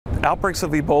Outbreaks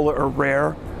of Ebola are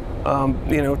rare.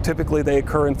 Typically they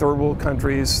occur in third world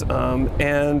countries,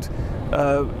 and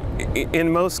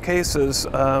in most cases,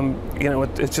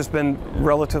 it's just been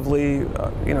relatively,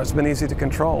 it's been easy to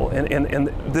control. And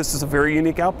this is a very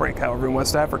unique outbreak, however, in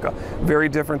West Africa, very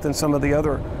different than some of the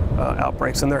other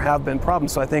outbreaks, and there have been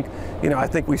problems. So I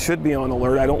think we should be on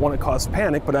alert. I don't want to cause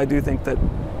panic, but I do think that,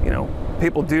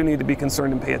 people do need to be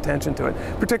concerned and pay attention to it,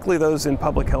 particularly those in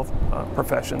public health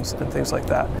professions and things like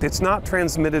that. It's not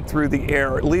transmitted through the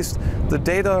air. At least the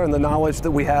data and the knowledge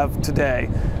that we have today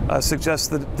suggests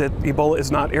that Ebola is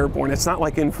not airborne. It's not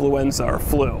like influenza or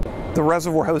flu. The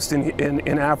reservoir host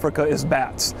in Africa is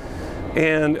bats,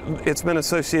 and it's been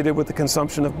associated with the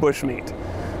consumption of bushmeat.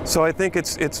 So I think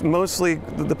it's mostly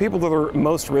the people that are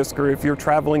most risk are if you're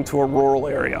traveling to a rural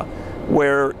area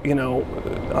where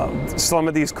some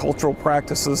of these cultural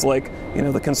practices, like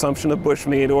the consumption of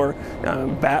bushmeat or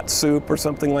bat soup or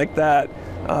something like that,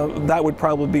 that would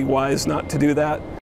probably be wise not to do that.